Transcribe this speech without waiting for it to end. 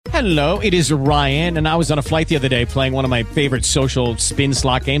Hello, it is Ryan, and I was on a flight the other day playing one of my favorite social spin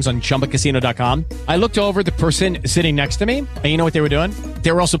slot games on ChumbaCasino.com. I looked over the person sitting next to me, and you know what they were doing?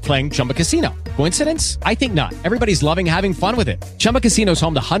 They were also playing Chumba Casino. Coincidence? I think not. Everybody's loving having fun with it. Chumba Casino is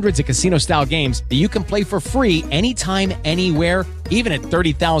home to hundreds of casino-style games that you can play for free anytime, anywhere, even at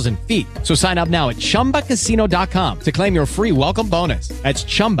 30,000 feet. So sign up now at ChumbaCasino.com to claim your free welcome bonus. That's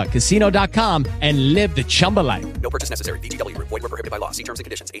ChumbaCasino.com and live the Chumba life. No purchase necessary. VGW. Void were prohibited by law. See terms and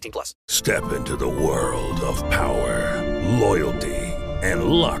conditions. 18+. Step into the world of power, loyalty, and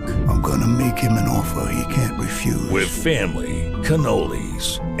luck. I'm gonna make him an offer he can't refuse. With family,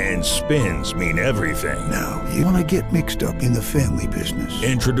 cannolis, and spins mean everything. Now, you wanna get mixed up in the family business.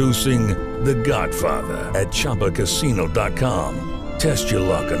 Introducing The Godfather at ChumbaCasino.com. Test your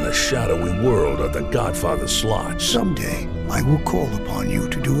luck in the shadowy world of The Godfather slot. Someday, I will call upon you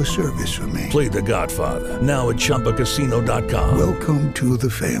to do a service for me. Play The Godfather now at ChumbaCasino.com. Welcome to the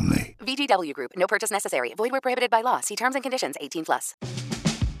family. VGW Group. No purchase necessary. Void where prohibited by law. See terms and conditions. 18+.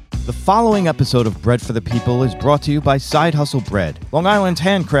 The following episode of Bread for the People is brought to you by Side Hustle Bread, Long Island's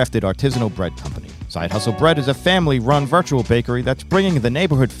handcrafted artisanal bread company. Side Hustle Bread is a family-run virtual bakery that's bringing the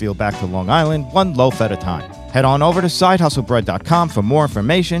neighborhood feel back to Long Island, one loaf at a time. Head on over to sidehustlebread.com for more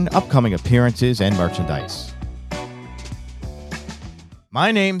information, upcoming appearances, and merchandise.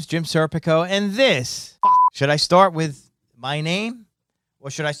 My name's Jim Serpico, and this... Should I start with my name? Or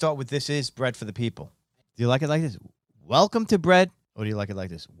should I start with This Is Bread for the People? Do you like it like this? Welcome to Bread. Or do you like it like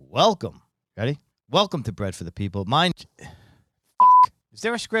this? Welcome. Ready? Welcome to Bread for the People. Mine... Is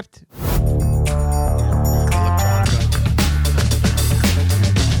there a script?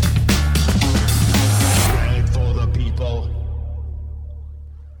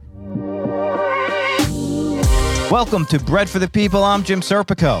 Welcome to Bread for the People. I'm Jim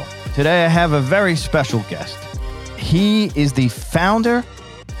Serpico. Today I have a very special guest. He is the founder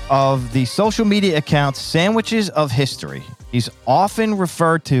of the social media account Sandwiches of History. He's often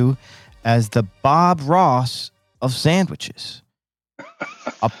referred to as the Bob Ross of sandwiches.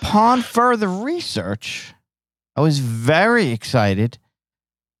 Upon further research, I was very excited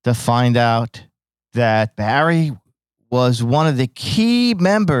to find out that Barry was one of the key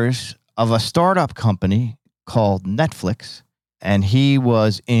members of a startup company called Netflix, and he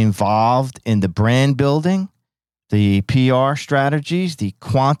was involved in the brand building, the PR strategies, the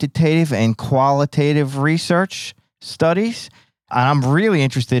quantitative and qualitative research studies. And I'm really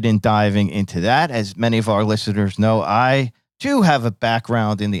interested in diving into that. As many of our listeners know, I do have a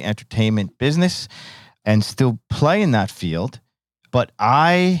background in the entertainment business and still play in that field. But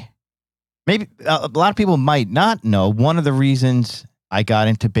maybe a lot of people might not know, one of the reasons I got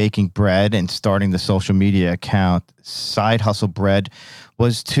into baking bread and starting the social media account Side Hustle Bread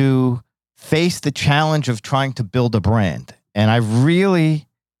was to face the challenge of trying to build a brand. And I really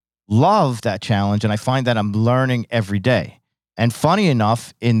love that challenge, and I find that I'm learning every day. And funny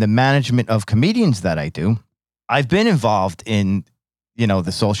enough, in the management of comedians that I do, I've been involved in,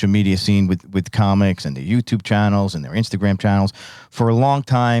 the social media scene with comics and the YouTube channels and their Instagram channels for a long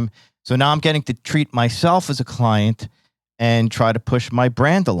time. So now I'm getting to treat myself as a client and try to push my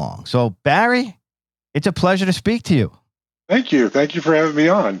brand along. So, Barry, it's a pleasure to speak to you. Thank you. Thank you for having me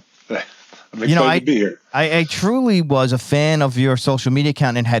on. I'm excited to be here. I truly was a fan of your social media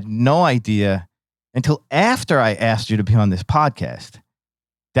account and had no idea until after I asked you to be on this podcast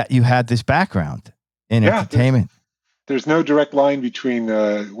that you had this background in entertainment. There's no direct line between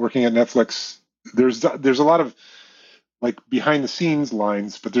working at Netflix. There's a lot of behind the scenes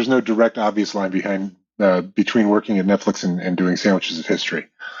lines, but there's no direct obvious line between working at Netflix and doing Sandwiches of History.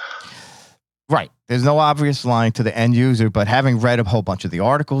 Right. There's no obvious line to the end user, but having read a whole bunch of the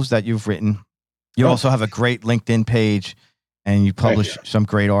articles that you've written, you also have a great LinkedIn page, and you publish some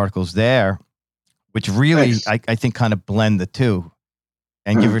great articles there, which really, I think, kind of blend the two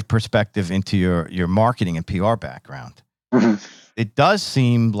and give a perspective into your marketing and PR background. Mm-hmm. It does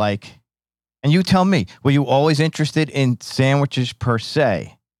seem like, and you tell me, were you always interested in sandwiches per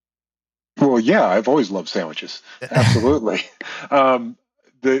se? Well, yeah, I've always loved sandwiches. Absolutely.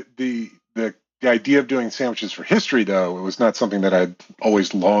 The idea of doing sandwiches for history, though, it was not something that I'd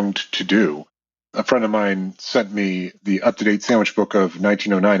always longed to do. A friend of mine sent me the up-to-date sandwich book of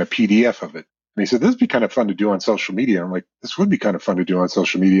 1909, a PDF of it. And he said, this would be kind of fun to do on social media. I'm like, this would be kind of fun to do on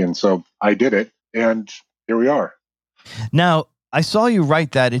social media. And so I did it, and here we are. Now, I saw you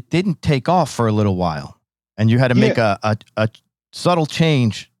write that it didn't take off for a little while, and you had to make a subtle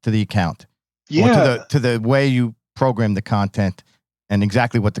change to the account. Or to the way you program the content and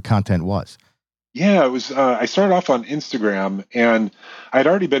exactly what the content was. Yeah, it was. I started off on Instagram, and I'd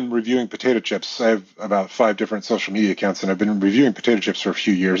already been reviewing potato chips. I have about 5 different social media accounts, and I've been reviewing potato chips for a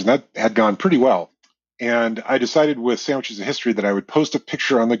few years, and that had gone pretty well. And I decided with Sandwiches of History that I would post a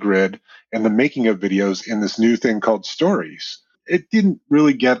picture on the grid and the making of videos in this new thing called Stories. It didn't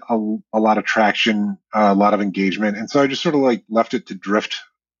really get a lot of traction, a lot of engagement, and so I just sort of like left it to drift.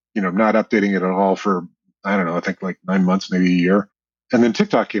 Not updating it at all for I don't know. I think like 9 months, maybe a year, and then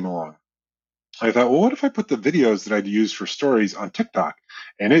TikTok came along. I thought, well, what if I put the videos that I'd use for stories on TikTok?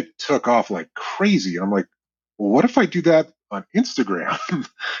 And it took off like crazy. I'm like, well, what if I do that on Instagram?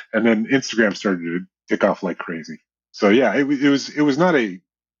 And then Instagram started to take off like crazy. So yeah, it was not a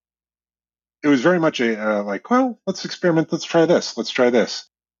it was very much a like, well, let's experiment, let's try this, let's try this.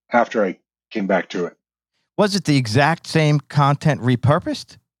 After I came back to it, Was it the exact same content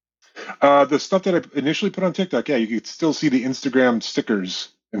repurposed? the stuff that I initially put on TikTok, yeah, you could still see the Instagram stickers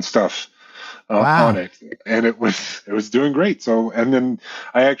and stuff Wow. on it, and it was doing great. So, and then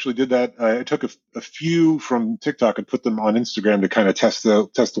I actually did that. I took a few from TikTok and put them on Instagram to kind of test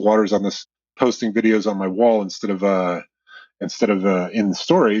the waters on this, posting videos on my wall instead of in the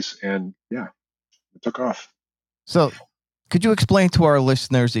stories, and yeah, it took off. So, could you explain to our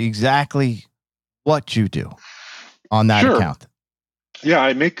listeners exactly what you do on that Sure. account? Yeah,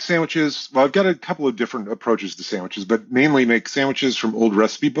 I make sandwiches. Well, I've got a couple of different approaches to sandwiches, but mainly make sandwiches from old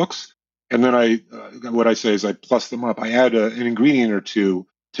recipe books. And then what I say is I plus them up. I add an ingredient or two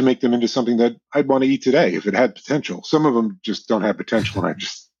to make them into something that I'd want to eat today if it had potential. Some of them just don't have potential, and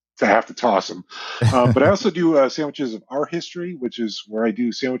I have to toss them. But I also do sandwiches of our history, which is where I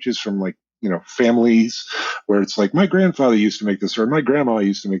do sandwiches from like families, where it's like my grandfather used to make this, or my grandma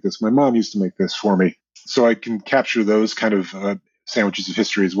used to make this, my mom used to make this for me. So I can capture those kind of sandwiches of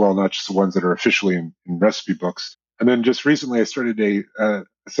history as well, not just the ones that are officially in recipe books. And then just recently, I started a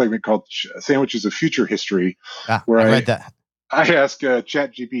segment called Sandwiches of Future History, where I read that. I ask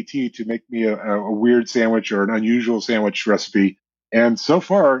ChatGPT to make me a weird sandwich or an unusual sandwich recipe. And so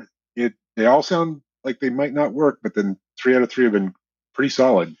far, they all sound like they might not work, but then 3 out of 3 have been pretty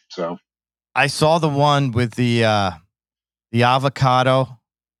solid. So I saw the one with the avocado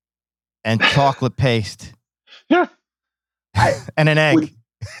and chocolate paste yeah, and an egg.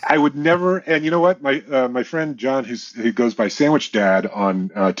 I would never. And you know what? My friend John, who goes by Sandwich Dad on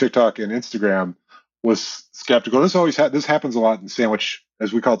TikTok and Instagram, was skeptical. This happens a lot in sandwich,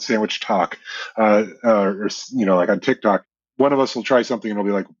 as we call it, sandwich talk, or like on TikTok. One of us will try something and it'll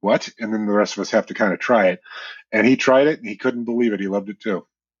be like, "What?" And then the rest of us have to kind of try it. And he tried it and he couldn't believe it. He loved it too.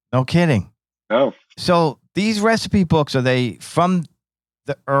 No kidding. No. So these recipe books, are they from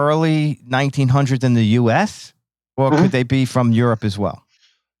the early 1900s in the U.S., or could they be from Europe as well?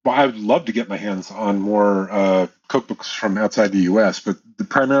 Well, I would love to get my hands on more cookbooks from outside the U.S., but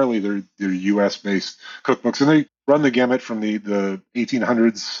primarily they're U.S.-based cookbooks, and they run the gamut from the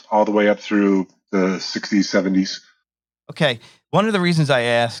 1800s all the way up through the 60s, 70s. Okay. One of the reasons I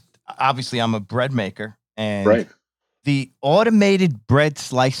asked, obviously I'm a bread maker, and Right. the automated bread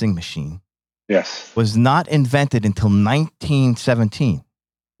slicing machine Yes. was not invented until 1917,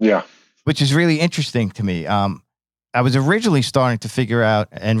 Yeah. which is really interesting to me. I was originally starting to figure out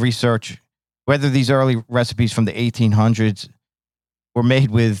and research whether these early recipes from the 1800s were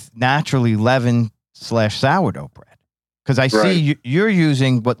made with naturally leavened / sourdough bread. Because I see you're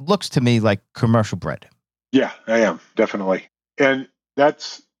using what looks to me like commercial bread. Yeah, I am, definitely. And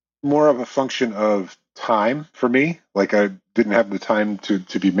that's more of a function of time for me. Like I didn't have the time to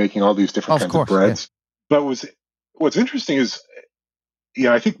be making all these different kinds of breads. Yeah. But what's interesting is,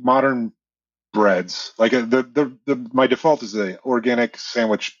 I think modern breads, like my default is the organic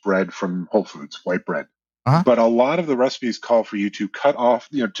sandwich bread from Whole Foods, white bread. Uh-huh. But a lot of the recipes call for you to cut off,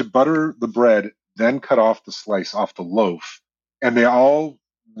 to butter the bread, then cut off the slice off the loaf. And they all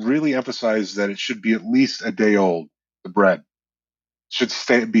really emphasize that it should be at least a day old. The bread should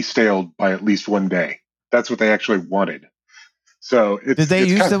be stale by at least 1 day. That's what they actually wanted. So did they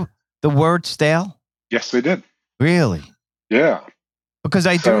use the word stale? Yes, they did. Really? Yeah. Because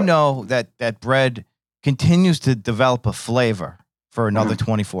I do know that bread continues to develop a flavor for another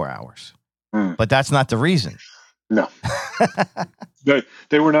 24 hours. But that's not the reason. No.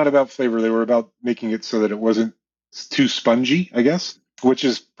 They were not about flavor. They were about making it so that it wasn't too spongy, I guess, which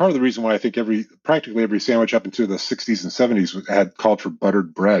is part of the reason why I think practically every sandwich up into the 60s and 70s had called for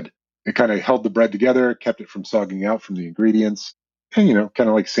buttered bread. It kind of held the bread together, kept it from sogging out from the ingredients, and, kind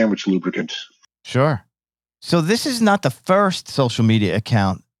of like sandwich lubricant. Sure. So this is not the first social media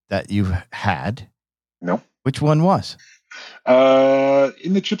account that you had. No. Which one was?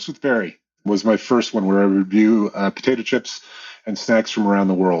 In the Chips with Barry was my first one, where I review potato chips and snacks from around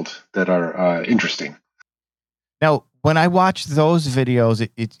the world that are interesting. Now, when I watch those videos,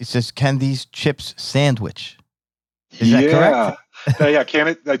 it says, "Can these chips sandwich?" Is that correct?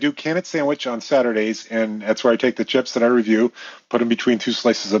 Yeah, I do can it sandwich on Saturdays, and that's where I take the chips that I review, put them between 2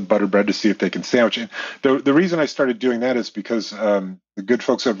 slices of butter bread to see if they can sandwich it. The reason I started doing that is because the good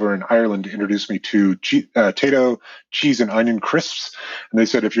folks over in Ireland introduced me to potato, cheese, and onion crisps, and they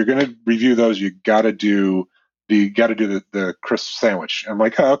said if you're going to review those, you got to do the crisp sandwich. I'm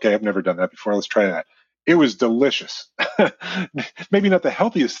like, oh, okay, I've never done that before. Let's try that. It was delicious. Maybe not the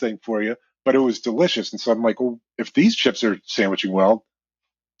healthiest thing for you, but it was delicious. And so I'm like, well, if these chips are sandwiching well,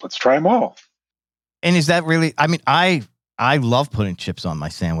 let's try them all. And is that really? I mean, I love putting chips on my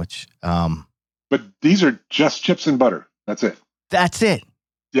sandwich. But these are just chips and butter. That's it. That's it.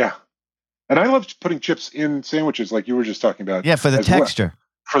 Yeah. And I love putting chips in sandwiches like you were just talking about. Yeah, for the texture.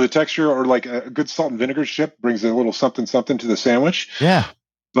 Well. For the texture, or like a good salt and vinegar chip brings a little something to the sandwich. Yeah.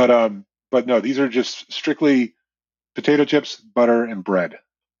 But no, these are just strictly potato chips, butter, and bread.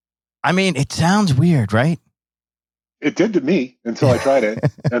 I mean, it sounds weird, right? It did to me until I tried it,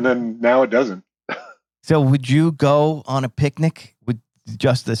 and then now it doesn't. So would you go on a picnic with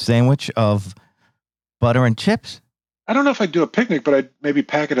just a sandwich of butter and chips? I don't know if I'd do a picnic, but I'd maybe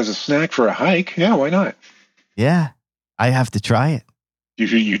pack it as a snack for a hike. Yeah, why not? Yeah, I have to try it.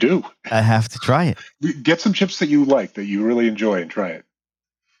 You do. I have to try it. Get some chips that you like, that you really enjoy, and try it.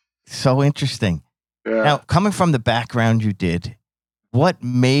 So interesting. Yeah. Now, coming from the background you did, what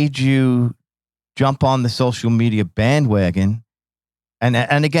made you jump on the social media bandwagon? And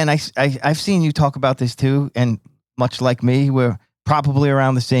again, I've seen you talk about this too, and much like me, we're probably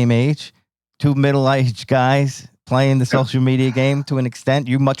around the same age, 2 middle-aged guys playing the social media game to an extent.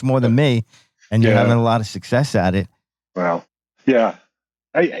 You much more than me, and you're having a lot of success at it. Wow. Yeah.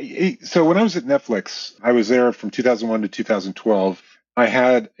 So when I was at Netflix, I was there from 2001 to 2012. I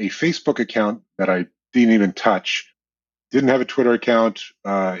had a Facebook account that I didn't even touch. Didn't have a Twitter account.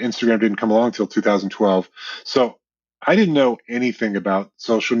 Instagram didn't come along until 2012. So I didn't know anything about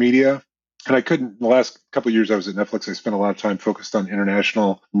social media. And I couldn't, the last couple of years I was at Netflix, I spent a lot of time focused on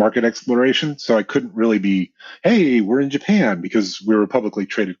international market exploration. So I couldn't really be, hey, we're in Japan, because we were a publicly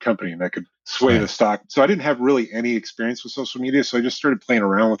traded company and I could sway the stock. So I didn't have really any experience with social media. So I just started playing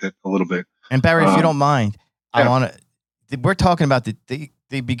around with it a little bit. And Barry, if you don't mind, I want to, we're talking about the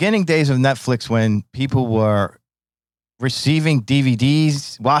beginning days of Netflix when people were receiving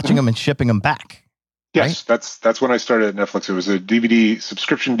DVDs, watching them and shipping them back. Yes, right? That's when I started at Netflix. It was a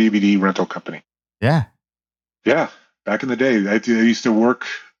subscription DVD rental company. Yeah. Yeah. Back in the day, I used to work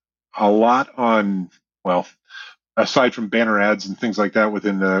a lot on, well, aside from banner ads and things like that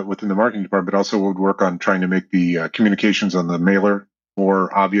within the marketing department, but also would work on trying to make the communications on the mailer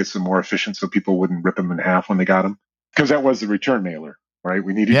more obvious and more efficient so people wouldn't rip them in half when they got them. Because that was the return mailer, right?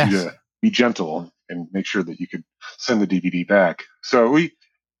 We needed you to be gentle and make sure that you could send the DVD back. So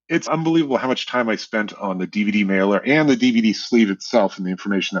it's unbelievable how much time I spent on the DVD mailer and the DVD sleeve itself and the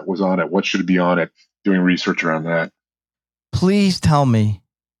information that was on it. What should be on it? Doing research around that. Please tell me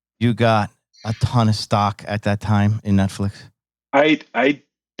you got a ton of stock at that time in Netflix. I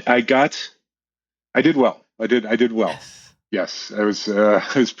did well. I did well. Yes, I was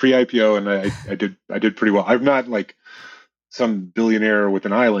pre-IPO, and I did pretty well. I'm not like some billionaire with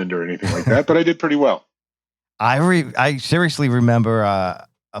an island or anything like that, but I did pretty well. I seriously remember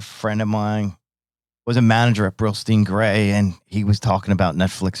a friend of mine was a manager at Brillstein Gray, and he was talking about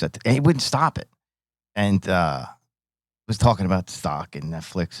Netflix. And he wouldn't stop it, and was talking about the stock and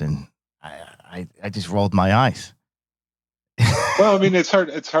Netflix, and I just rolled my eyes. Well, I mean, it's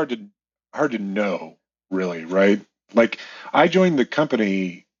hard to know, really, right? Like, I joined the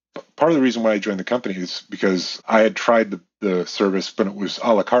company. Part of the reason why I joined the company is because I had tried the service, but it was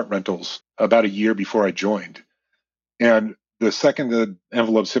a la carte rentals about a year before I joined. And the second the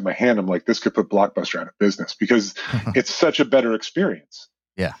envelopes hit my hand, I'm like, this could put Blockbuster out of business because it's such a better experience.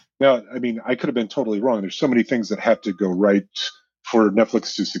 Yeah. Now, I mean, I could have been totally wrong. There's so many things that have to go right for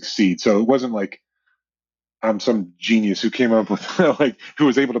Netflix to succeed. So it wasn't like I'm some genius who came up with, who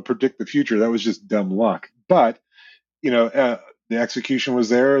was able to predict the future. That was just dumb luck. But, the execution was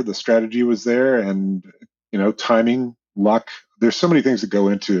there, the strategy was there, and, timing, luck. There's so many things that go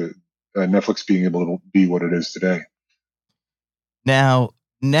into Netflix being able to be what it is today. Now,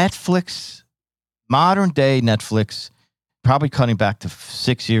 Netflix, modern day Netflix, probably cutting back to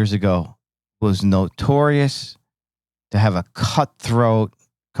 6 years ago, was notorious to have a cutthroat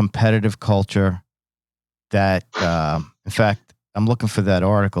competitive culture that, in fact, I'm looking for that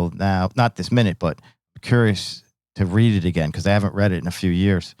article now, not this minute, but I'm curious to read it again because I haven't read it in a few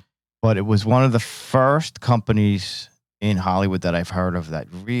years. But it was one of the first companies in Hollywood that I've heard of that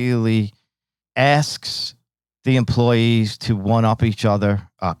really asks the employees to one-up each other,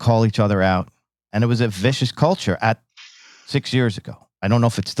 call each other out. And it was a vicious culture at 6 years ago. I don't know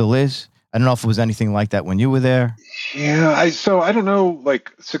if it still is. I don't know if it was anything like that when you were there. Yeah, I don't know.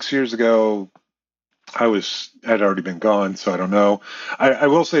 Like 6 years ago, had already been gone, so I don't know. I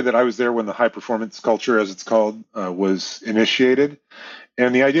will say that I was there when the high performance culture, as it's called, was initiated,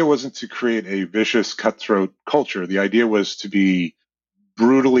 and the idea wasn't to create a vicious, cutthroat culture. The idea was to be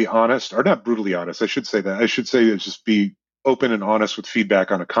brutally honest, or not brutally honest. I should say that. I should say it's just be open and honest with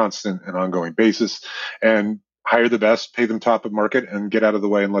feedback on a constant and ongoing basis, and hire the best, pay them top of market, and get out of the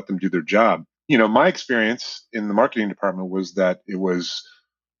way and let them do their job. My experience in the marketing department was that it was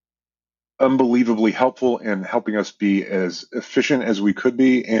unbelievably helpful in helping us be as efficient as we could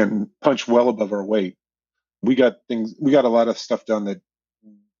be and punch well above our weight. We got a lot of stuff done that,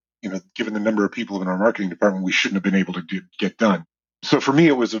 given the number of people in our marketing department, we shouldn't have been able to get done. So for me,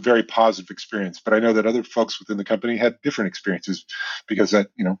 it was a very positive experience, but I know that other folks within the company had different experiences because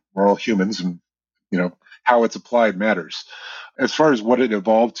we're all humans, and, how it's applied matters. As far as what it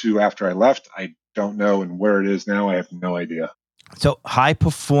evolved to after I left, I don't know. And where it is now, I have no idea. So high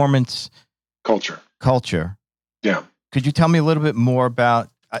performance culture. Yeah. Could you tell me a little bit more about,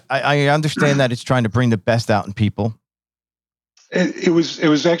 I understand that it's trying to bring the best out in people. It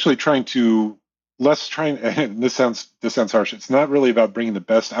was actually trying to and this sounds harsh. It's not really about bringing the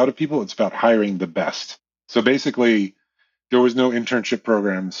best out of people. It's about hiring the best. So basically there was no internship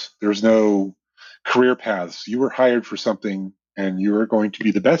programs. There was no career paths. You were hired for something and you were going to be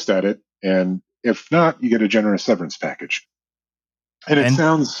the best at it. And if not, you get a generous severance package. And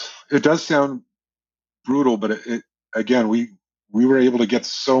it does sound brutal, but again, we were able to get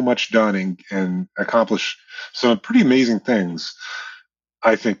so much done and accomplish some pretty amazing things,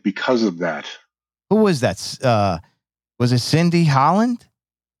 I think, because of that. Who was that? Was it Cindy Holland?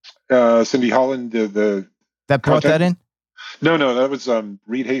 Cindy Holland, the that brought that in? No, that was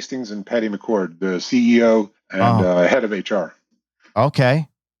Reed Hastings and Patty McCord, the CEO and head of HR. Okay.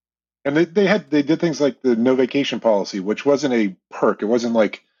 And they did things like the no vacation policy, which wasn't a perk. It wasn't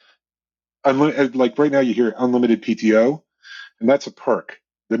like like right now you hear unlimited PTO, and that's a perk.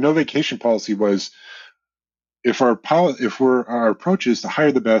 The no vacation policy was if our approach is to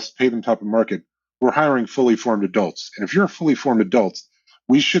hire the best, pay them top of market, we're hiring fully formed adults. And if you're a fully formed adult,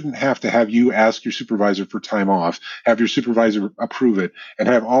 we shouldn't have to have you ask your supervisor for time off, have your supervisor approve it, and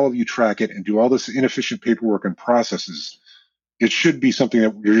have all of you track it and do all this inefficient paperwork and processes. It should be something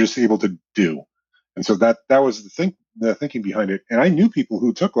that you're just able to do. And so that was the thinking behind it. And I knew people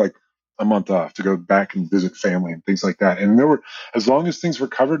who took like a month off to go back and visit family and things like that. And as long as things were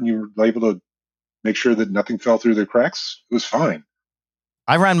covered and you were able to make sure that nothing fell through the cracks, it was fine.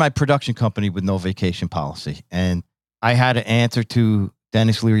 I ran my production company with no vacation policy, and I had to answer to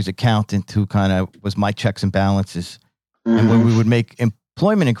Dennis Leary's accountant, who kind of was my checks and balances. Mm-hmm. And when we would make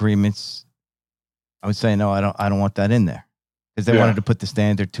employment agreements, I would say, no, I don't want that in there, because they wanted to put the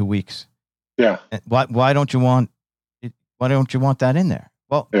standard 2 weeks. Yeah. And why don't you want that in there?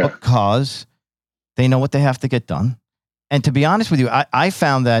 Well, because they know what they have to get done. And to be honest with you, I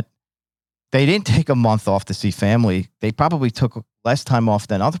found that they didn't take a month off to see family. They probably took less time off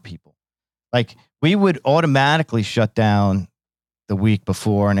than other people. Like, we would automatically shut down the week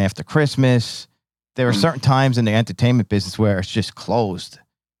before and after Christmas. There are certain times in the entertainment business where it's just closed.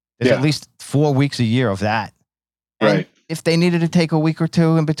 There's at least 4 weeks a year of that. And right. If they needed to take a week or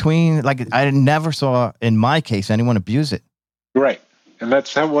two in between, like, I never saw, in my case, anyone abuse it. Right. And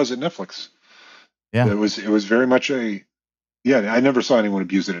that's how it was at Netflix. Yeah. It was very much I never saw anyone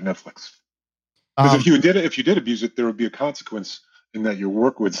abuse it at Netflix. Because if you did abuse it, there would be a consequence in that your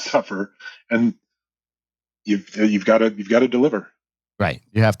work would suffer, and you've got to deliver. Right,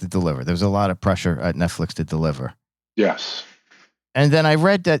 you have to deliver. There's a lot of pressure at Netflix to deliver. Yes. And then I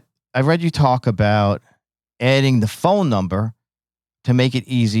read you talk about adding the phone number to make it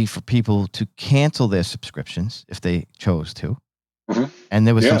easy for people to cancel their subscriptions if they chose to. Mm-hmm. And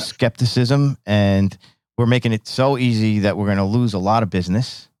there was some skepticism, and we're making it so easy that we're going to lose a lot of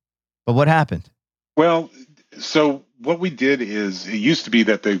business. But what happened? Well, so what we did is, it used to be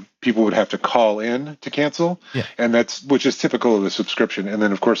that people would have to call in to cancel, and which is typical of a subscription. And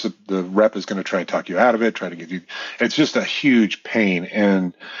then, of course, the rep is going to try and talk you out of it, try to get you. It's just a huge pain.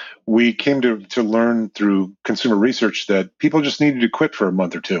 And we came to learn through consumer research that people just needed to quit for a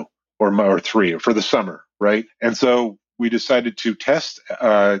month or two, or 3, or for the summer, right? And so we decided to test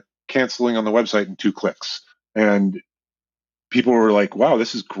canceling on the website in 2 clicks, and people were like, wow,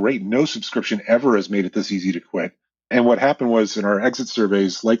 this is great. No subscription ever has made it this easy to quit. And what happened was in our exit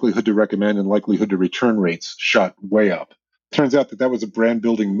surveys, likelihood to recommend and likelihood to return rates shot way up. Turns out that was a brand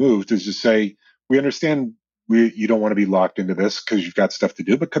building move to just say, we understand you don't want to be locked into this because you've got stuff to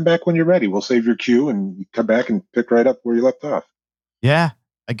do, but come back when you're ready. We'll save your queue and you come back and pick right up where you left off. Yeah.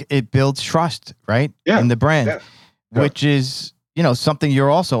 It builds trust, right? Yeah. In the brand, Yeah. which is, something you're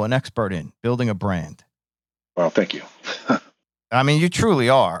also an expert in, building a brand. Well, thank you. I mean, you truly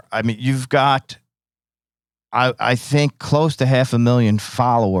are. I mean, you've got, I think, close to 500,000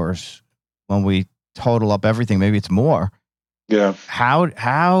 followers when we total up everything. Maybe it's more. Yeah.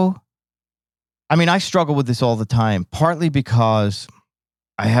 How, I mean, I struggle with this all the time, partly because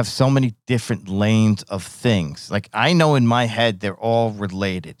I have so many different lanes of things. Like, I know in my head, they're all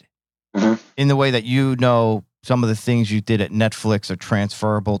related in the way that, some of the things you did at Netflix are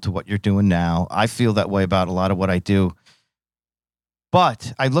transferable to what you're doing now. I feel that way about a lot of what I do.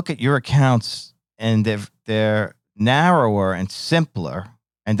 But I look at your accounts and they're narrower and simpler.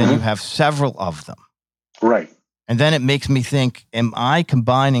 And then you have several of them. Right. And then it makes me think, am I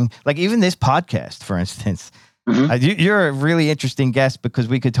combining, like even this podcast, for instance, you're a really interesting guest because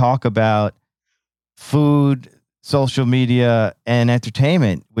we could talk about food, social media, and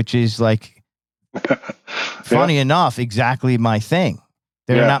entertainment, which is like, funny enough, exactly my thing.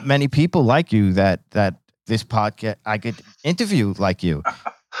 There are not many people like you that this podcast, I could interview like you.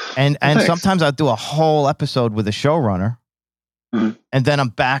 And sometimes I'll do a whole episode with a showrunner. And then I'm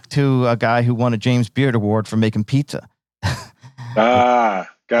back to a guy who won a James Beard Award for making pizza.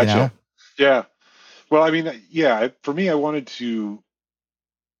 Gotcha. Yeah. Well, I mean, for me, I wanted to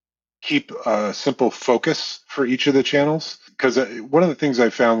keep a simple focus for each of the channels. Because one of the things I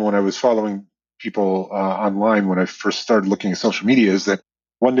found when I was following people online when I first started looking at social media is that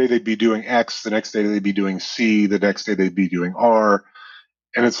one day they'd be doing X, the next day they'd be doing C, the next day they'd be doing R.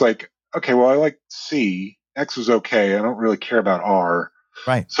 And it's like, okay, well, I like C. X was okay. I don't really care about R.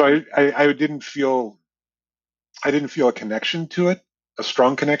 Right. So I didn't feel a connection to it, a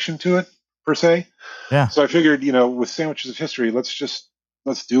strong connection to it per se. Yeah. So I figured, with Sandwiches of History, let's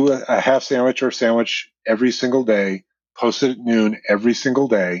do a half sandwich or sandwich every single day, post it at noon every single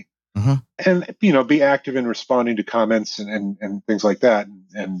day. And, be active in responding to comments and things like that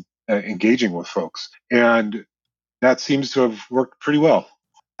and engaging with folks. And that seems to have worked pretty well.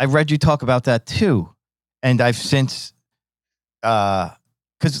 I read you talk about that too. And I've since,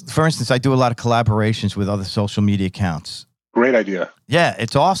 because for instance, I do a lot of collaborations with other social media accounts. Great idea. Yeah,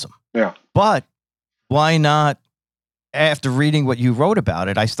 it's awesome. Yeah. But why not, after reading what you wrote about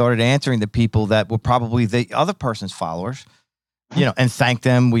it, I started answering the people that were probably the other person's followers. And thank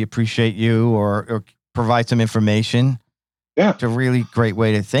them. We appreciate you, or provide some information. Yeah. It's a really great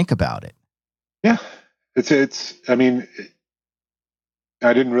way to think about it. Yeah. It's, I mean,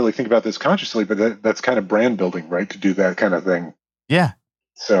 I didn't really think about this consciously, but that's kind of brand building, right? To do that kind of thing. Yeah.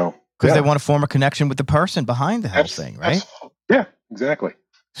 So, because they want to form a connection with the person behind the whole thing, right? Yeah, exactly.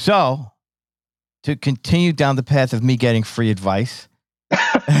 So, to continue down the path of me getting free advice.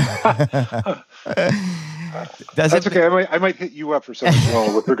 That's okay. I might hit you up for something as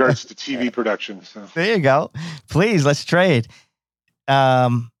well with regards to TV production. So. There you go. Please, let's trade.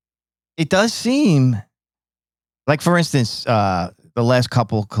 It does seem like, for instance, the last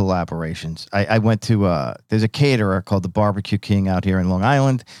couple collaborations, I went to, there's a caterer called the Barbecue King out here in Long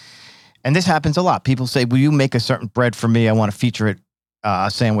Island. And this happens a lot. People say, will you make a certain bread for me? I want to feature it, a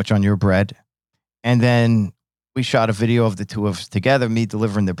sandwich on your bread. And then we shot a video of the two of us together, me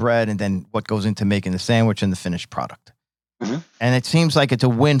delivering the bread, and then what goes into making the sandwich and the finished product. And it seems like it's a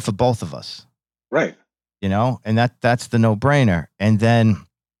win for both of us. Right. And that's the no-brainer. And then,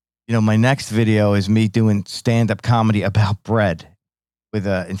 my next video is me doing stand-up comedy about bread with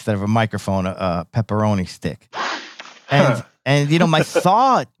instead of a microphone, a pepperoni stick. And my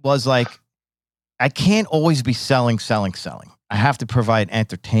thought was like, I can't always be selling. I have to provide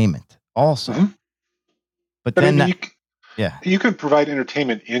entertainment also. But then, you could provide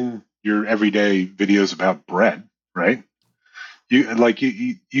entertainment in your everyday videos about bread, right? You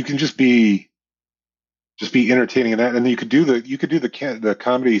can just be entertaining in that, and then you could do the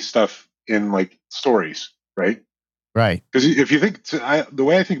comedy stuff in like stories, right? Right. Because if you think the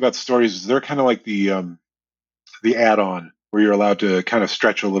way I think about stories is they're kind of like the add-on where you're allowed to kind of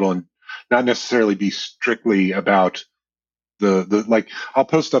stretch a little and not necessarily be strictly about the like. I'll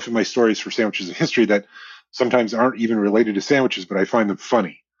post stuff in my stories for Sandwiches of History that sometimes aren't even related to sandwiches, but I find them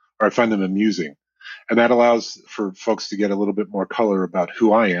funny or I find them amusing. And that allows for folks to get a little bit more color about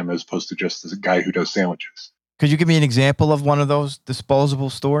who I am as opposed to just as a guy who does sandwiches. Could you give me an example of one of those disposable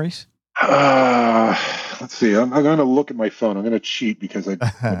stories? Let's see. I'm going to look at my phone. I'm going to cheat because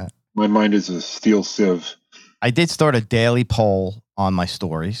my mind is a steel sieve. I did start a daily poll on my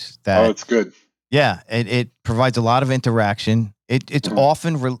stories. That it's good. Yeah, it provides a lot of interaction. It's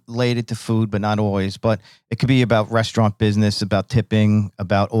often related to food, but not always. But it could be about restaurant business, about tipping,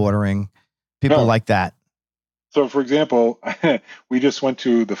 about ordering. People like that. So, for example, we just went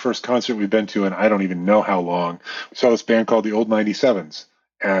to the first concert we've been to, and I don't even know how long. We saw this band called the Old 97s,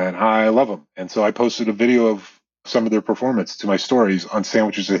 and I love them. And so I posted a video of some of their performance to my stories on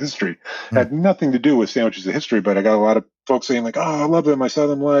Sandwiches of History. It had nothing to do with Sandwiches of History, but I got a lot of folks saying like, "Oh, I love them. I saw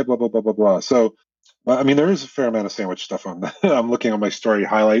them live." Blah blah blah blah blah. So, I mean, there is a fair amount of sandwich stuff on. I'm looking on my story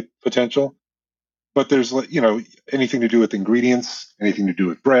highlight potential, but there's anything to do with ingredients, anything to do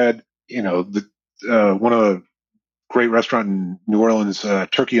with bread. One of the great restaurant in New Orleans,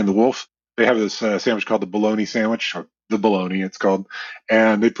 Turkey and the Wolf. They have this sandwich called the bologna sandwich, or the bologna it's called,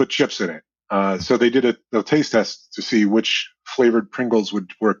 and they put chips in it. So they did a taste test to see which flavored Pringles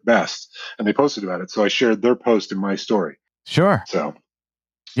would work best, and they posted about it. So I shared their post in my story. Sure. So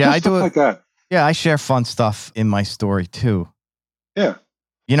yeah, I do it like that. Yeah, I share fun stuff in my story too. Yeah.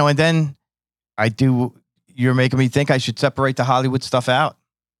 And then I do. You're making me think I should separate the Hollywood stuff out.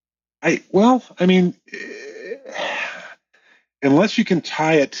 Unless you can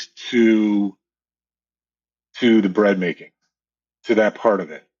tie it to the bread making, to that part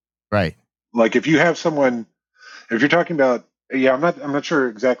of it. Right. Like if you have someone, if you're talking about, I'm not sure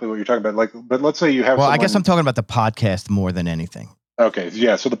exactly what you're talking about. Like, but let's say you have. Well, someone, I guess I'm talking about the podcast more than anything. Okay.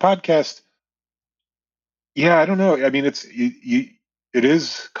 Yeah. So the podcast. Yeah, I don't know. I mean, it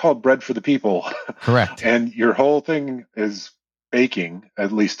is called Bread for the People. Correct. And your whole thing is baking,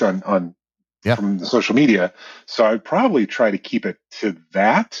 at least on from the social media. So I'd probably try to keep it to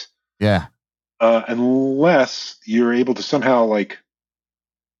that. Yeah. Unless you're able to somehow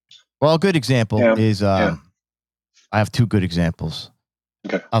Well, a good example is I have two good examples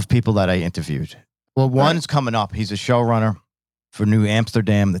of people that I interviewed. Well, one's coming up. He's a showrunner for New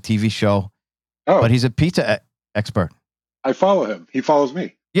Amsterdam, the TV show. Oh. But he's a pizza expert. I follow him. He follows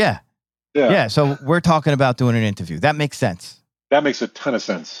me. Yeah. So we're talking about doing an interview. That makes sense. That makes a ton of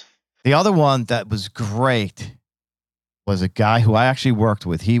sense. The other one that was great was a guy who I actually worked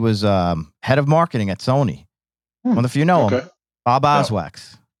with. He was head of marketing at Sony. I wonder if you know him. Bob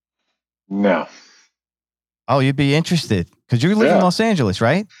Oswax. No. Oh, you'd be interested because you live in Los Angeles,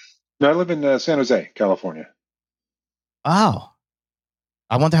 right? No, I live in San Jose, California. Oh.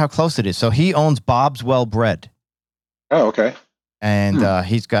 I wonder how close it is. So he owns Bob's Well Bread. Oh, okay. And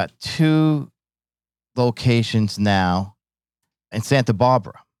he's got 2 locations now in Santa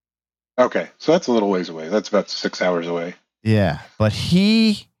Barbara. Okay. So that's a little ways away. That's about 6 hours away. Yeah. But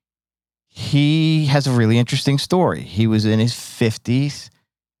he has a really interesting story. He was in his 50s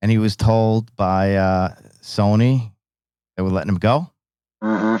and he was told by Sony they were letting him go.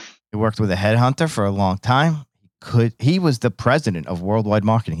 Mm-hmm. He worked with a headhunter for a long time. He was the president of worldwide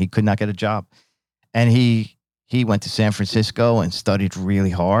marketing. He could not get a job. And he went to San Francisco and studied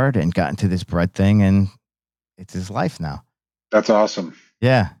really hard and got into this bread thing, and it's his life now. That's awesome.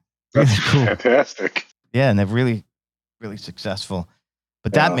 Yeah. That's really cool. Fantastic. Yeah, and they're really, really successful.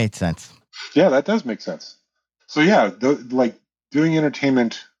 But that made sense. Yeah, that does make sense. So doing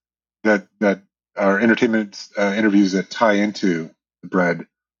entertainment that are entertainment interviews that tie into the bread,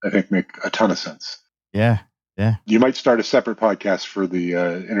 I think make a ton of sense. Yeah. Yeah. You might start a separate podcast for the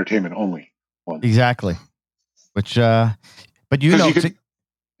entertainment only one. Exactly. Which, but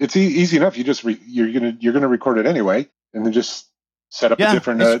it's easy enough. You're gonna record it anyway, and then just set up a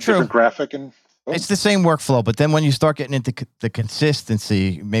different graphic, and it's the same workflow. But then when you start getting into the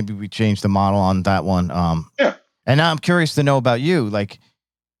consistency, maybe we change the model on that one. And now I'm curious to know about you. Like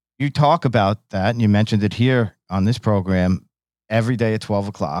you talk about that, and you mentioned it here on this program. Every day at 12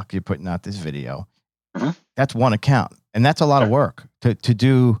 o'clock, you're putting out this video. Mm-hmm. That's one account, and that's a lot of work to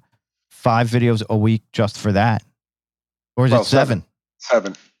do 5 videos a week just for that. Or is it 7?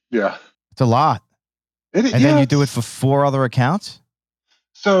 7. Yeah, it's a lot. Then you do it for 4 other accounts.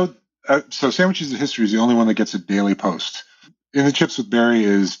 So Sandwiches of History is the only one that gets a daily post. In the Chips with Barry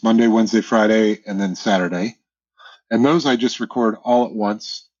is Monday, Wednesday, Friday, and then Saturday. And those I just record all at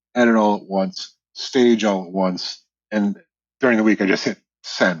once, edit all at once, stage all at once, and during the week I just hit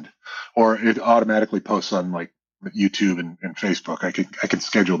send. Or it automatically posts on like YouTube and Facebook. I can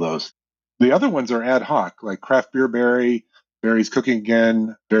schedule those. The other ones are ad hoc, like Craft Beer Barry, Barry's Cooking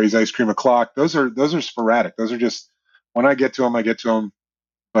Again, Barry's Ice Cream O'Clock. Those are sporadic. Those are just when I get to them.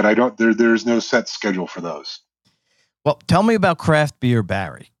 But I don't. There's no set schedule for those. Well, tell me about Craft Beer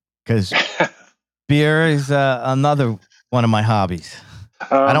Barry, because beer is another one of my hobbies.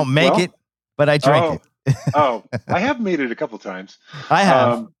 I don't make it, but I drink it. I have made it a couple times. I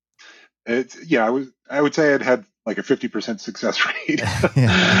have. I would say I'd had like a 50% success rate.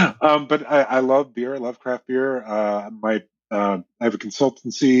 Yeah. But I love beer. I love craft beer. I have a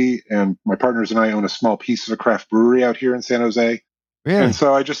consultancy, and my partners and I own a small piece of a craft brewery out here in San Jose. Really? And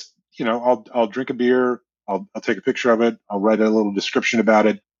so I just, I'll drink a beer. I'll take a picture of it. I'll write a little description about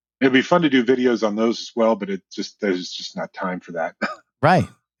it. It'd be fun to do videos on those as well, but there's just not time for that. Right.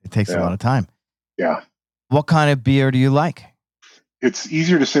 It takes a Yeah. lot of time. Yeah. What kind of beer do you like? It's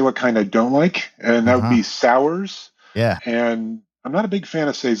easier to say what kind I don't like, and that would be sours. Yeah. And I'm not a big fan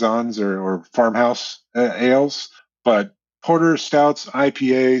of saisons or farmhouse ales, but porters, stouts,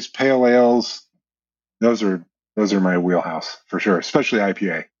 IPAs, pale ales, those are my wheelhouse for sure, especially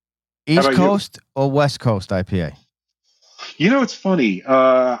IPA. East about you? Coast or West Coast IPA? It's funny.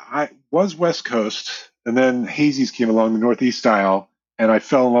 I was West Coast, and then hazies came along, the Northeast style, and I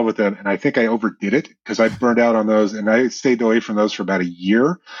fell in love with them. And I think I overdid it because I burned out on those, and I stayed away from those for about a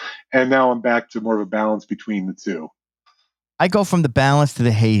year. And now I'm back to more of a balance between the two. I go from the balance to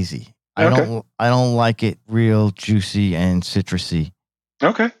the hazy. Okay. I don't like it real juicy and citrusy,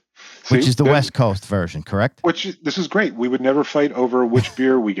 Okay. which See, is the then- West Coast version, correct? This is great. We would never fight over which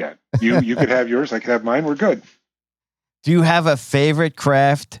beer we get. You could have yours, I could have mine. We're good. Do you have a favorite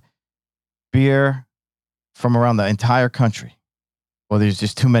craft beer from around the entire country? Or there's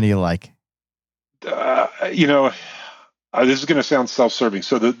just too many you like? This is going to sound self-serving.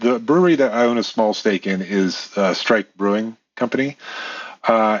 So the brewery that I own a small stake in is Strike Brewing Company.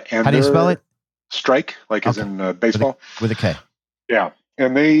 And How do you spell it? Strike, like as Okay. in baseball. With a K. Yeah.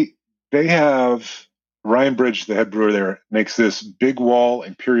 And they have Ryan Bridge, the head brewer there, makes this Big Wall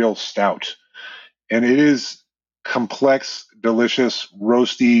Imperial Stout. And it is complex, delicious,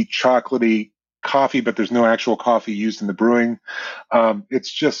 roasty, chocolatey coffee, but there's no actual coffee used in the brewing.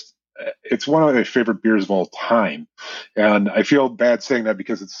 It's one of my favorite beers of all time. And I feel bad saying that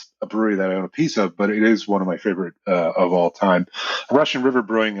because it's a brewery that I own a piece of, but it is one of my favorite of all time. Russian River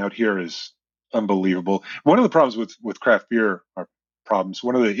Brewing out here is unbelievable. One of the problems with craft beer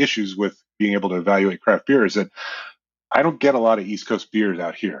one of the issues with being able to evaluate craft beer is that I don't get a lot of East Coast beers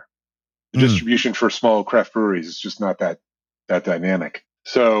out here. The distribution for small craft breweries is just not that dynamic.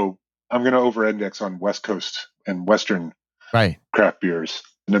 So I'm going to over-index on West Coast and Western craft beers,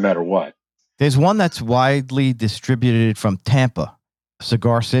 no matter what. There's one that's widely distributed from Tampa,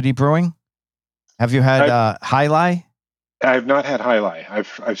 Cigar City Brewing. Have you had High Lie? I've not had High Lie.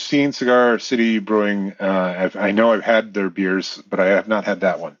 I've seen Cigar City Brewing. I know I've had their beers, but I have not had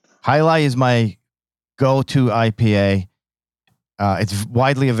that one. High Lie is my go-to IPA. It's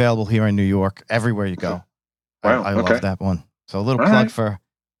widely available here in New York, everywhere you go. Wow, I okay. love that one. So a little All plug right. for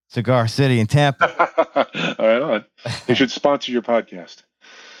Cigar City in Tampa. All right, on. They should sponsor your podcast.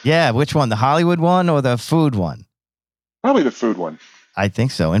 Yeah, which one? The Hollywood one or the food one? Probably the food one. I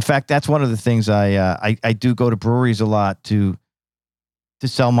think so. In fact, that's one of the things I do go to breweries a lot to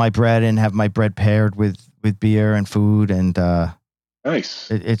sell my bread and have my bread paired with beer and food, and Nice.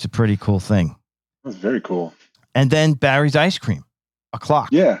 it's a pretty cool thing. That's very cool. And then Barry's Ice Cream, a clock.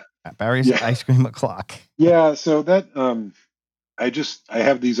 Yeah. Barry's Ice Cream, a clock. Yeah. So that I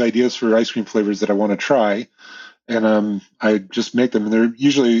have these ideas for ice cream flavors that I want to try, and I just make them, and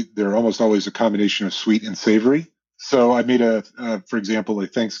they're almost always a combination of sweet and savory. So I made for example, a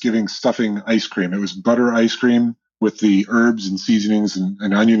Thanksgiving stuffing ice cream. It was butter ice cream with the herbs and seasonings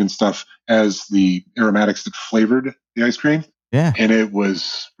and onion and stuff as the aromatics that flavored the ice cream. Yeah. And it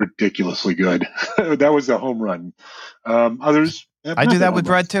was ridiculously good. That was a home run. Others, I do that with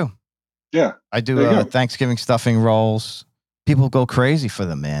bread too. Yeah. I do There you go. Thanksgiving stuffing rolls. People go crazy for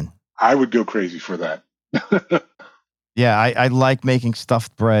them, man. I would go crazy for that. Yeah, I like making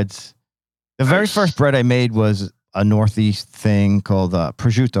stuffed breads. The very Nice. first bread I made was a Northeast thing called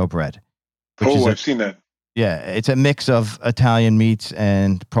prosciutto bread. I've seen that. Yeah, it's a mix of Italian meats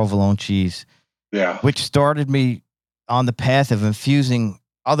and provolone cheese, Yeah. which started me on the path of infusing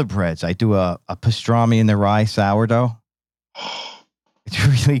other breads. I do a pastrami in the rye sourdough. It's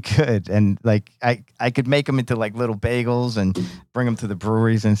really good. And like I could make them into like little bagels and bring them to the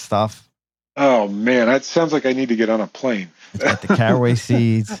breweries and stuff. Oh man, that sounds like I need to get on a plane. It's got the caraway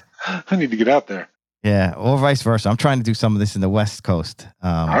seeds. I need to get out there. Yeah, or vice versa. I'm trying to do some of this in the West Coast.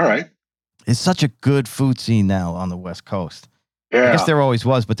 All right. It's such a good food scene now on the West Coast. I Yeah. guess there always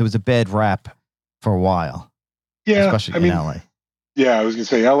was, but there was a bad rap for a while, Yeah. especially in LA. Yeah, I was going to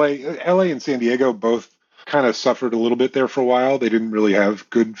say LA and San Diego both kind of suffered a little bit there for a while. They didn't really have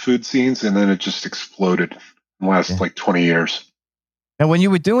good food scenes, and then it just exploded in the last 20 years. Now, when you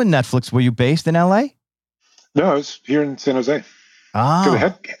were doing Netflix, were you based in LA? No, I was here in San Jose. So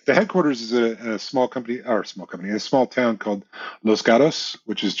Ah, the headquarters is a small a small town called Los Gatos,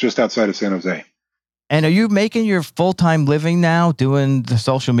 which is just outside of San Jose. and are you making your full-time living now doing the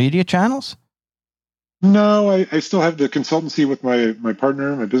social media channels? No, I still have the consultancy with my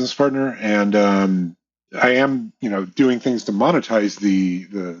partner, my business partner, and I am, doing things to monetize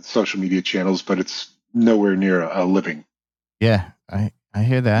the social media channels, but it's nowhere near a living. Yeah, I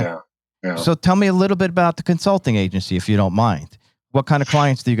hear that. Yeah, yeah. So tell me a little bit about the consulting agency, if you don't mind. What kind of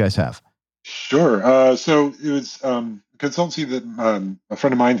clients do you guys have? Sure. So it was consultancy that a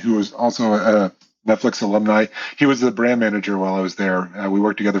friend of mine who was also a Netflix alumni. He was the brand manager while I was there. We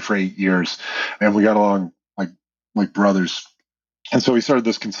worked together for 8 years, and we got along like brothers. And so we started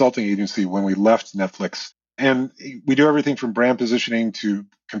this consulting agency when we left Netflix. And we do everything from brand positioning to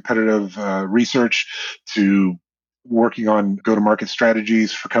competitive research to working on go-to-market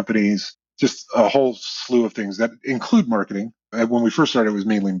strategies for companies, just a whole slew of things that include marketing. When we first started, it was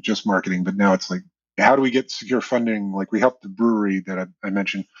mainly just marketing, but now it's like, how do we get secure funding? Like we helped the brewery that I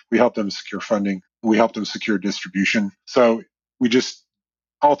mentioned, we helped them secure funding. We helped them secure distribution. So we just,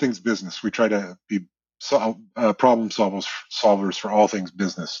 all things business. We try to be problem solvers for all things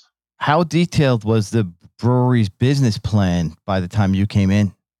business. How detailed was the brewery's business plan by the time you came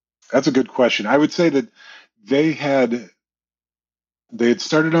in? That's a good question. I would say that they had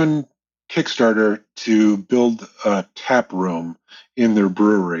started on Kickstarter to build a tap room in their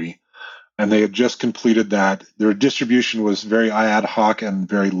brewery, and they had just completed that. Their distribution was very ad hoc and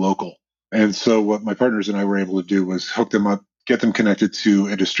very local. And so what my partners and I were able to do was hook them up, get them connected to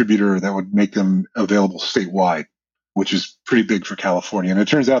a distributor that would make them available statewide, which is pretty big for California. And it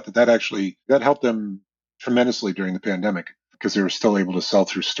turns out that helped them tremendously during the pandemic because they were still able to sell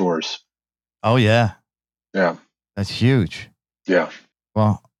through stores. Oh, yeah. Yeah. That's huge. Yeah.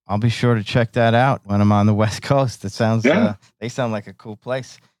 Well, I'll be sure to check that out when I'm on the West Coast. It sounds, they sound like a cool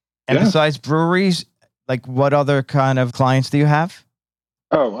place. And besides breweries, like what other kind of clients do you have?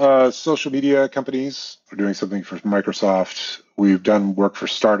 Social media companies. We're doing something for Microsoft. We've done work for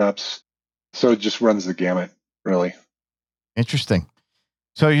startups. So it just runs the gamut, really. Interesting.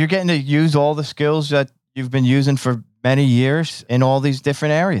 So you're getting to use all the skills that you've been using for many years in all these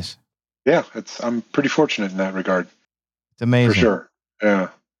different areas. Yeah, I'm pretty fortunate in that regard. It's amazing. For sure. Yeah.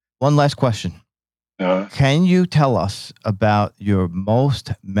 One last question. Can you tell us about your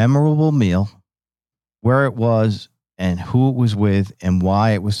most memorable meal, where it was, and who it was with, and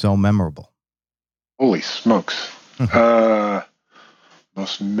why it was so memorable? Holy smokes.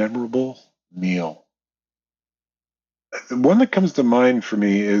 Most memorable meal. The one that comes to mind for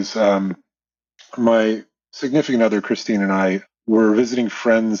me is my significant other, Christine, and I were visiting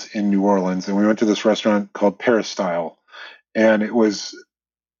friends in New Orleans, and we went to this restaurant called Peristyle. And it was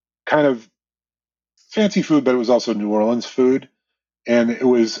kind of fancy food, but it was also New Orleans food. And it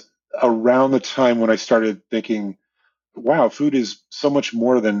was around the time when I started thinking, wow, food is so much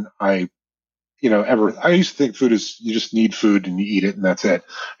more than I used to think food is, you just need food and you eat it and that's it.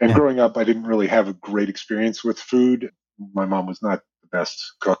 And growing up, I didn't really have a great experience with food. My mom was not the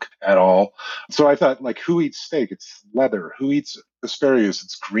best cook at all. So I thought, like, who eats steak? It's leather. Who eats asparagus?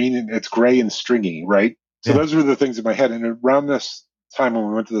 It's green and it's gray and stringy, right? So those were the things in my head. And around this time when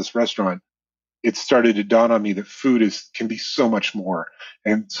we went to this restaurant, it started to dawn on me that food can be so much more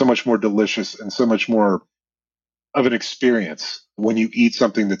and so much more delicious and so much more of an experience when you eat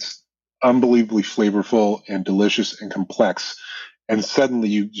something that's unbelievably flavorful and delicious and complex. And suddenly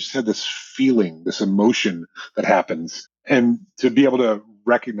you just had this feeling, this emotion that happens. And to be able to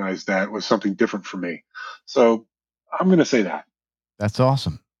recognize that was something different for me. So I'm going to say that. That's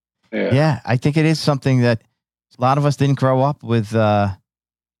awesome. Yeah, I think it is something that a lot of us didn't grow up with,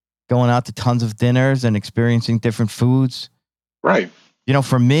 going out to tons of dinners and experiencing different foods. Right.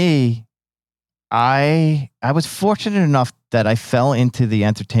 For me, I was fortunate enough that I fell into the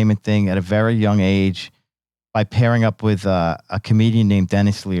entertainment thing at a very young age by pairing up with a comedian named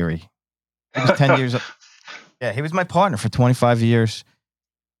Dennis Leary. He was 10 years old. Yeah, he was my partner for 25 years.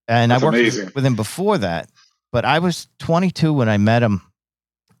 And That's I worked amazing. with him before that. But I was 22 when I met him.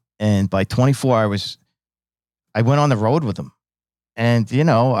 And by 24, I went on the road with him. And,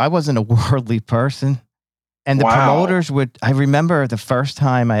 I wasn't a worldly person. And the promoters I remember the first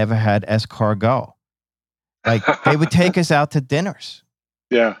time I ever had escargot. Like, they would take us out to dinners.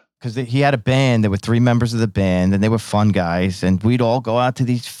 Yeah. Because he had a band. There were 3 members of the band, and they were fun guys. And we'd all go out to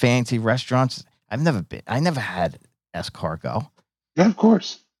these fancy restaurants. I never had escargot. Yeah, of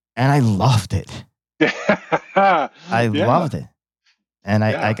course. And I loved it. I loved it. And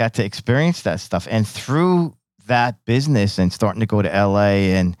I got to experience that stuff. And through that business and starting to go to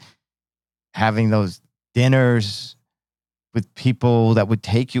LA and having those dinners with people that would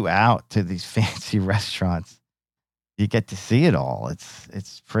take you out to these fancy restaurants. You get to see it all.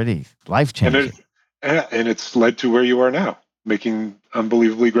 It's pretty life-changing. And it's led to where you are now, making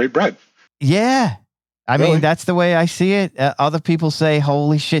unbelievably great bread. Yeah. I Really? mean, that's the way I see it. Other people say,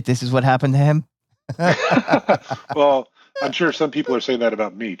 holy shit, this is what happened to him. Well, I'm sure some people are saying that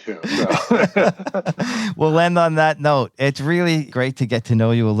about me too. So. We'll end on that note. It's really great to get to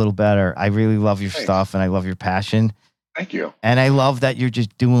know you a little better. I really love your stuff and I love your passion. Thank you. And I love that you're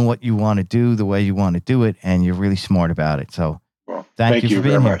just doing what you want to do the way you want to do it. And you're really smart about it. So thank you for being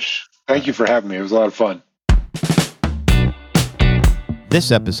very here. much. Thank you for having me. It was a lot of fun.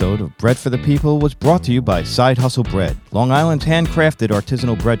 This episode of Bread for the People was brought to you by Side Hustle Bread, Long Island's handcrafted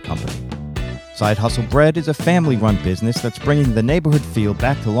artisanal bread company. Side Hustle Bread is a family-run business that's bringing the neighborhood feel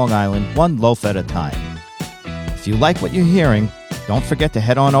back to Long Island one loaf at a time. If you like what you're hearing, don't forget to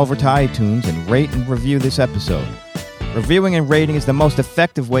head on over to iTunes and rate and review this episode. Reviewing and rating is the most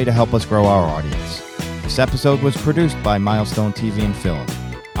effective way to help us grow our audience. This episode was produced by Milestone TV and Film.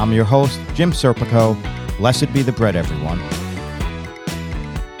 I'm your host, Jim Serpico. Blessed be the bread, everyone.